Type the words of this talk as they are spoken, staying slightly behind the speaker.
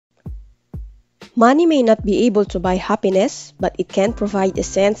Money may not be able to buy happiness, but it can provide a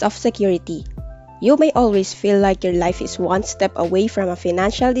sense of security. You may always feel like your life is one step away from a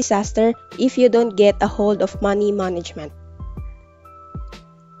financial disaster if you don't get a hold of money management.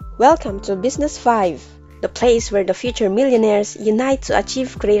 Welcome to Business 5, the place where the future millionaires unite to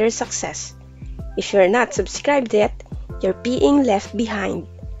achieve greater success. If you're not subscribed yet, you're being left behind.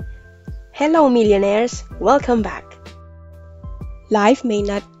 Hello millionaires, welcome back. Life may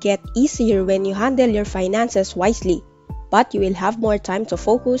not get easier when you handle your finances wisely, but you will have more time to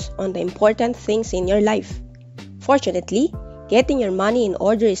focus on the important things in your life. Fortunately, getting your money in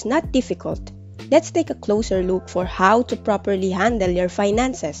order is not difficult. Let's take a closer look for how to properly handle your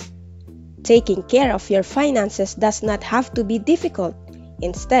finances. Taking care of your finances does not have to be difficult.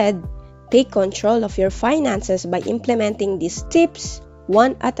 Instead, take control of your finances by implementing these tips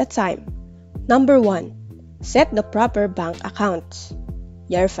one at a time. Number 1. Set the proper bank accounts.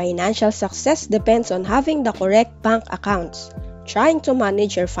 Your financial success depends on having the correct bank accounts. Trying to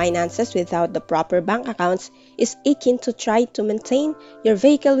manage your finances without the proper bank accounts is akin to try to maintain your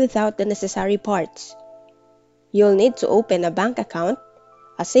vehicle without the necessary parts. You'll need to open a bank account,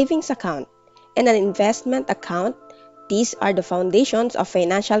 a savings account, and an investment account. These are the foundations of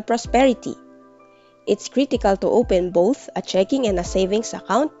financial prosperity. It's critical to open both a checking and a savings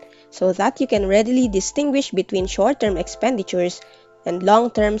account so that you can readily distinguish between short-term expenditures and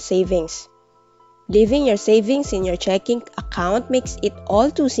long-term savings. Leaving your savings in your checking account makes it all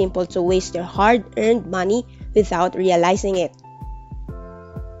too simple to waste your hard-earned money without realizing it.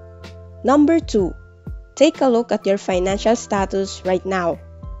 Number 2. Take a look at your financial status right now.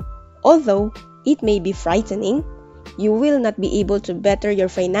 Although it may be frightening, you will not be able to better your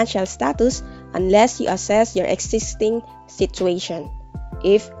financial status unless you assess your existing situation.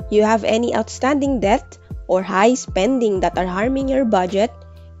 If you have any outstanding debt or high spending that are harming your budget,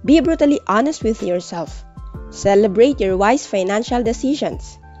 be brutally honest with yourself. Celebrate your wise financial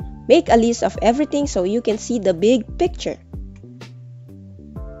decisions. Make a list of everything so you can see the big picture.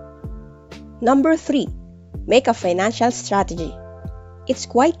 Number 3. Make a financial strategy. It's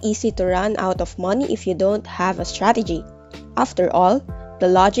quite easy to run out of money if you don't have a strategy. After all, the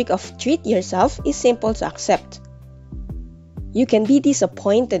logic of treat yourself is simple to accept. You can be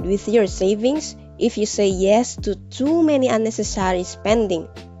disappointed with your savings if you say yes to too many unnecessary spending.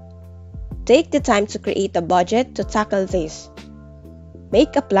 Take the time to create a budget to tackle this.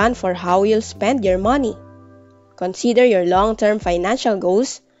 Make a plan for how you'll spend your money. Consider your long-term financial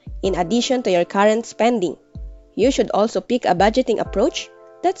goals in addition to your current spending. You should also pick a budgeting approach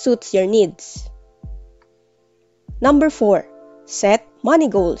that suits your needs. Number 4. Set money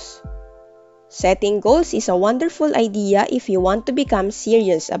goals. Setting goals is a wonderful idea if you want to become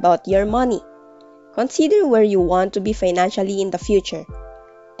serious about your money. Consider where you want to be financially in the future.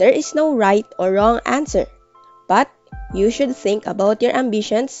 There is no right or wrong answer, but you should think about your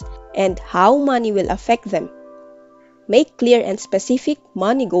ambitions and how money will affect them. Make clear and specific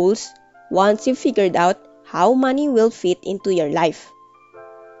money goals once you've figured out how money will fit into your life.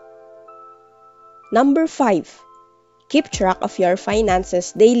 Number 5. Keep track of your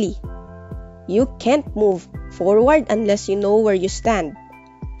finances daily. You can't move forward unless you know where you stand.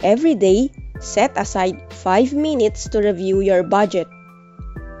 Every day, set aside 5 minutes to review your budget.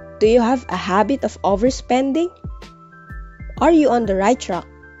 Do you have a habit of overspending? Are you on the right track?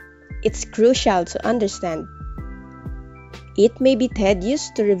 It's crucial to understand. It may be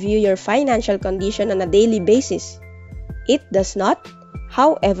tedious to review your financial condition on a daily basis. It does not,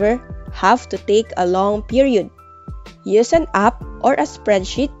 however, have to take a long period. Use an app or a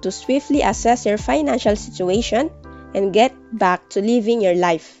spreadsheet to swiftly assess your financial situation and get back to living your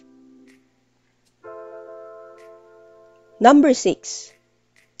life. Number 6.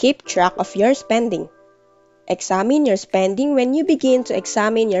 Keep track of your spending. Examine your spending when you begin to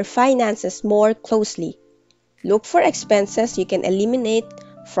examine your finances more closely. Look for expenses you can eliminate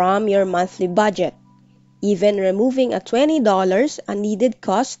from your monthly budget. Even removing a $20 unneeded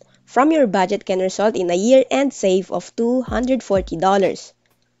cost from your budget can result in a year-end save of $240.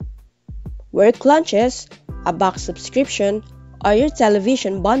 Work lunches, a box subscription, or your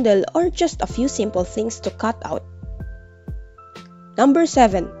television bundle are just a few simple things to cut out. Number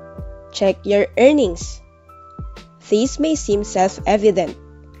 7. Check your earnings. This may seem self-evident,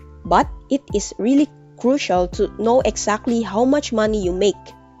 but it is really crucial to know exactly how much money you make.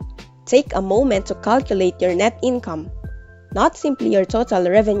 Take a moment to calculate your net income, not simply your total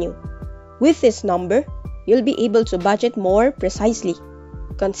revenue. With this number, you'll be able to budget more precisely.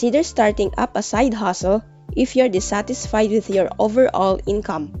 Consider starting up a side hustle if you're dissatisfied with your overall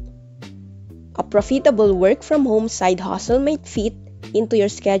income. A profitable work-from-home side hustle might fit into your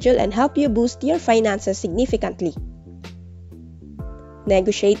schedule and help you boost your finances significantly.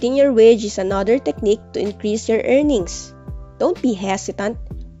 Negotiating your wage is another technique to increase your earnings. Don't be hesitant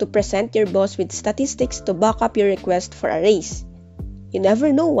to present your boss with statistics to back up your request for a raise. You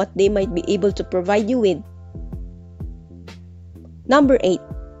never know what they might be able to provide you with. Number 8.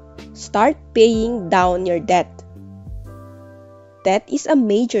 Start paying down your debt. Debt is a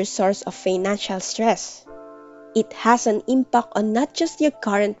major source of financial stress. It has an impact on not just your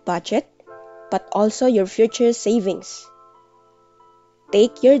current budget, but also your future savings.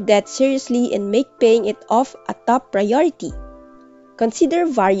 Take your debt seriously and make paying it off a top priority. Consider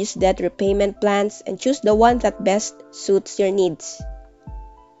various debt repayment plans and choose the one that best suits your needs.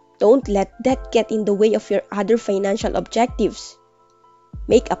 Don't let debt get in the way of your other financial objectives.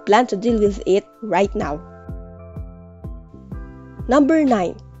 Make a plan to deal with it right now. Number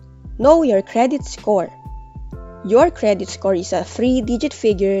 9. Know your credit score. Your credit score is a 3-digit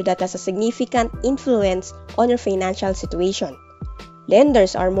figure that has a significant influence on your financial situation.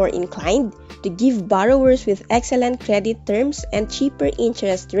 Lenders are more inclined to give borrowers with excellent credit terms and cheaper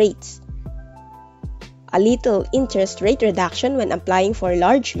interest rates. A little interest rate reduction when applying for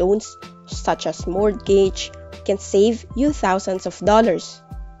large loans, such as mortgage, can save you thousands of dollars.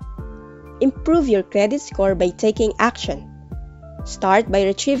 Improve your credit score by taking action. Start by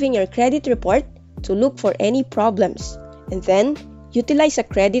retrieving your credit report to look for any problems, and then utilize a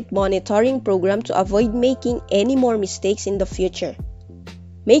credit monitoring program to avoid making any more mistakes in the future.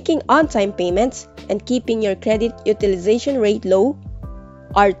 Making on-time payments and keeping your credit utilization rate low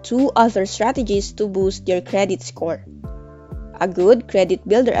are 2 other strategies to boost your credit score. A good credit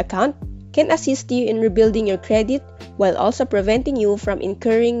builder account can assist you in rebuilding your credit while also preventing you from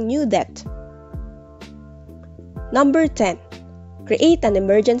incurring new debt. Number 10. Create an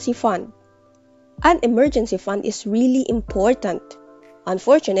emergency fund. An emergency fund is really important.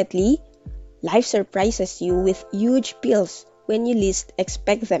 Unfortunately, life surprises you with huge bills when you least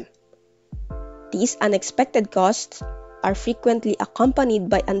expect them. These unexpected costs are frequently accompanied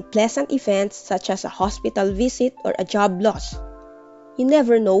by unpleasant events such as a hospital visit or a job loss. You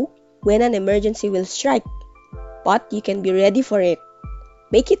never know when an emergency will strike, but you can be ready for it.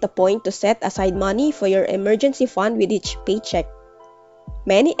 Make it a point to set aside money for your emergency fund with each paycheck.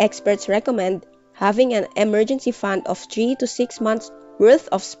 Many experts recommend having an emergency fund of 3 to 6 months worth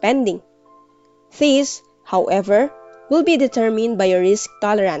of spending. This, however, will be determined by your risk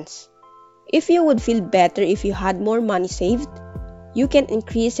tolerance. If you would feel better if you had more money saved, you can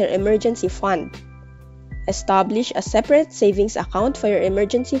increase your emergency fund. Establish a separate savings account for your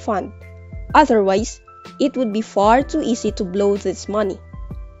emergency fund. Otherwise, it would be far too easy to blow this money.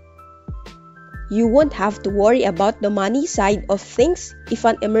 You won't have to worry about the money side of things if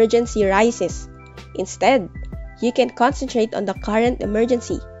an emergency arises. Instead, you can concentrate on the current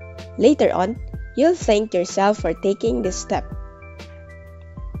emergency. Later on, you'll thank yourself for taking this step.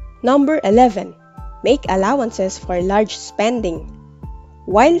 Number 11. Make allowances for large spending.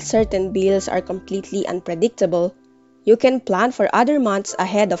 While certain bills are completely unpredictable, you can plan for other months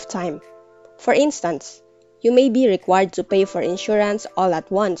ahead of time. For instance, you may be required to pay for insurance all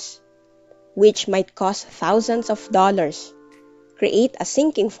at once, which might cost thousands of dollars. Create a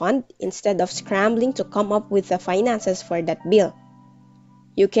sinking fund instead of scrambling to come up with the finances for that bill.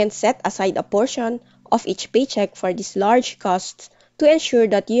 You can set aside a portion of each paycheck for these large costs to ensure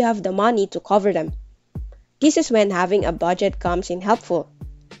that you have the money to cover them. This is when having a budget comes in helpful.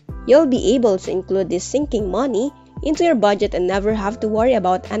 You'll be able to include this sinking money into your budget and never have to worry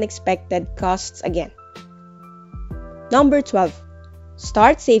about unexpected costs again. Number 12.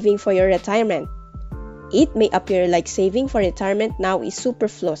 Start saving for your retirement. It may appear like saving for retirement now is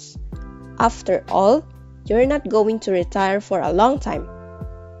superfluous. After all, you're not going to retire for a long time.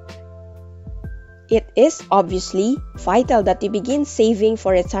 It is obviously vital that you begin saving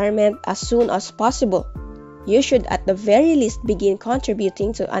for retirement as soon as possible. You should at the very least begin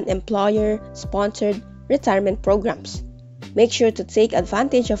contributing to an employer-sponsored retirement programs. Make sure to take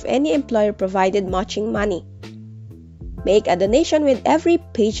advantage of any employer-provided matching money. Make a donation with every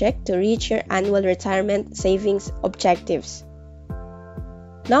paycheck to reach your annual retirement savings objectives.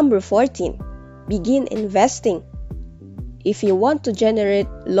 Number 14. Begin investing. If you want to generate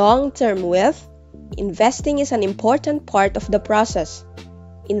long-term wealth, investing is an important part of the process.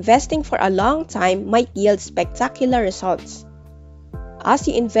 Investing for a long time might yield spectacular results. As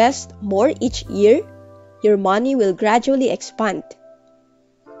you invest more each year, your money will gradually expand.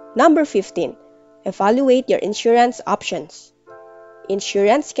 Number 15. Evaluate your insurance options.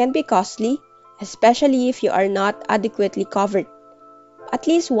 Insurance can be costly, especially if you are not adequately covered. At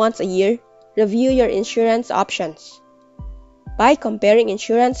least once a year, review your insurance options. By comparing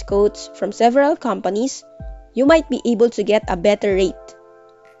insurance quotes from several companies, you might be able to get a better rate.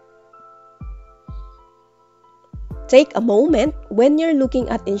 Take a moment when you're looking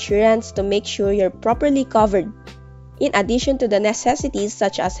at insurance to make sure you're properly covered. In addition to the necessities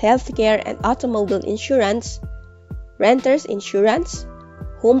such as healthcare and automobile insurance, renter's insurance,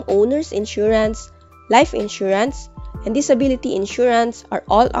 homeowner's insurance, life insurance, and disability insurance are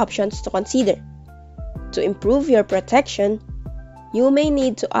all options to consider. To improve your protection, you may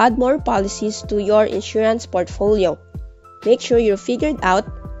need to add more policies to your insurance portfolio. Make sure you figured out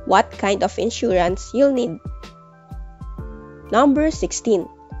what kind of insurance you'll need. Number 16.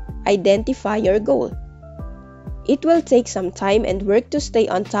 Identify your goal. It will take some time and work to stay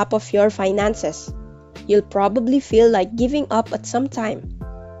on top of your finances. You'll probably feel like giving up at some time.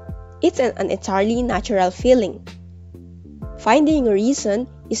 It's an entirely natural feeling. Finding a reason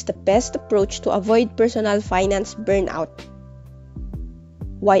is the best approach to avoid personal finance burnout.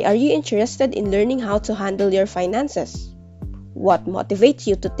 Why are you interested in learning how to handle your finances? What motivates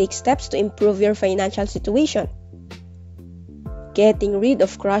you to take steps to improve your financial situation? Getting rid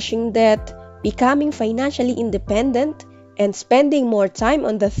of crushing debt, becoming financially independent, and spending more time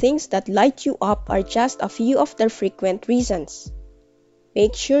on the things that light you up are just a few of the frequent reasons.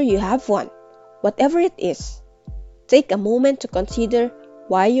 Make sure you have one, whatever it is. Take a moment to consider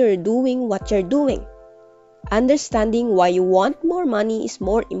why you're doing what you're doing. Understanding why you want more money is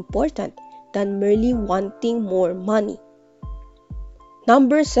more important than merely wanting more money.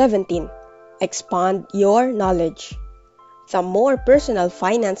 Number 17. Expand your knowledge. The more personal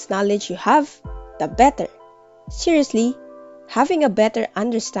finance knowledge you have, the better. Seriously, having a better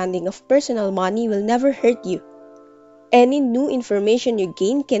understanding of personal money will never hurt you. Any new information you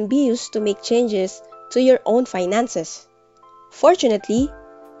gain can be used to make changes to your own finances. Fortunately,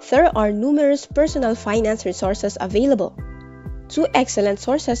 there are numerous personal finance resources available. Two excellent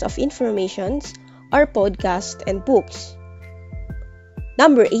sources of information are podcasts and books.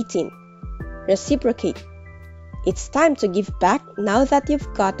 Number 18. Reciprocate. It's time to give back now that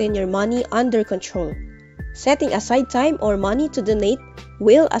you've gotten your money under control. Setting aside time or money to donate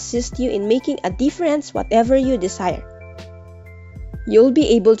will assist you in making a difference whatever you desire. You'll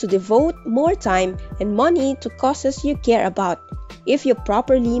be able to devote more time and money to causes you care about if you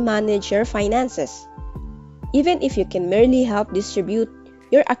properly manage your finances. Even if you can merely help distribute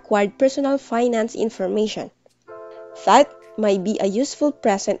your acquired personal finance information, that might be a useful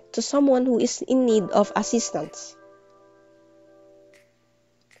present to someone who is in need of assistance.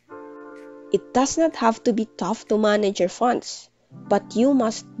 It does not have to be tough to manage your funds, but you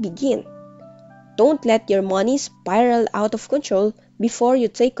must begin. Don't let your money spiral out of control before you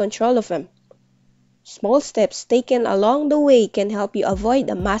take control of them. Small steps taken along the way can help you avoid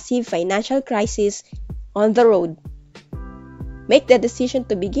a massive financial crisis on the road. Make the decision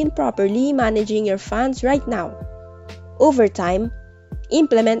to begin properly managing your funds right now. Over time,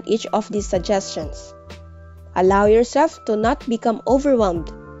 implement each of these suggestions. Allow yourself to not become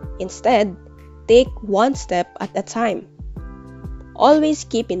overwhelmed. Instead, take one step at a time. Always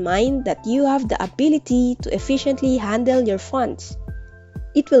keep in mind that you have the ability to efficiently handle your funds.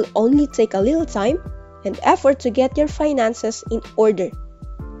 It will only take a little time and effort to get your finances in order.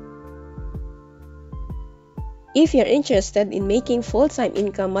 If you're interested in making full-time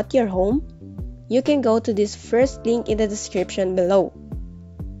income at your home, you can go to this first link in the description below.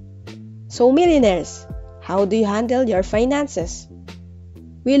 So millionaires, how do you handle your finances?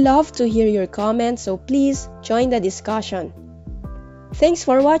 We love to hear your comments, so please join the discussion. Thanks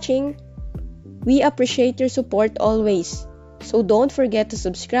for watching. We appreciate your support always. So don't forget to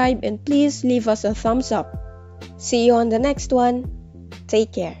subscribe and please leave us a thumbs up. See you on the next one.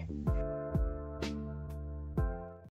 Take care.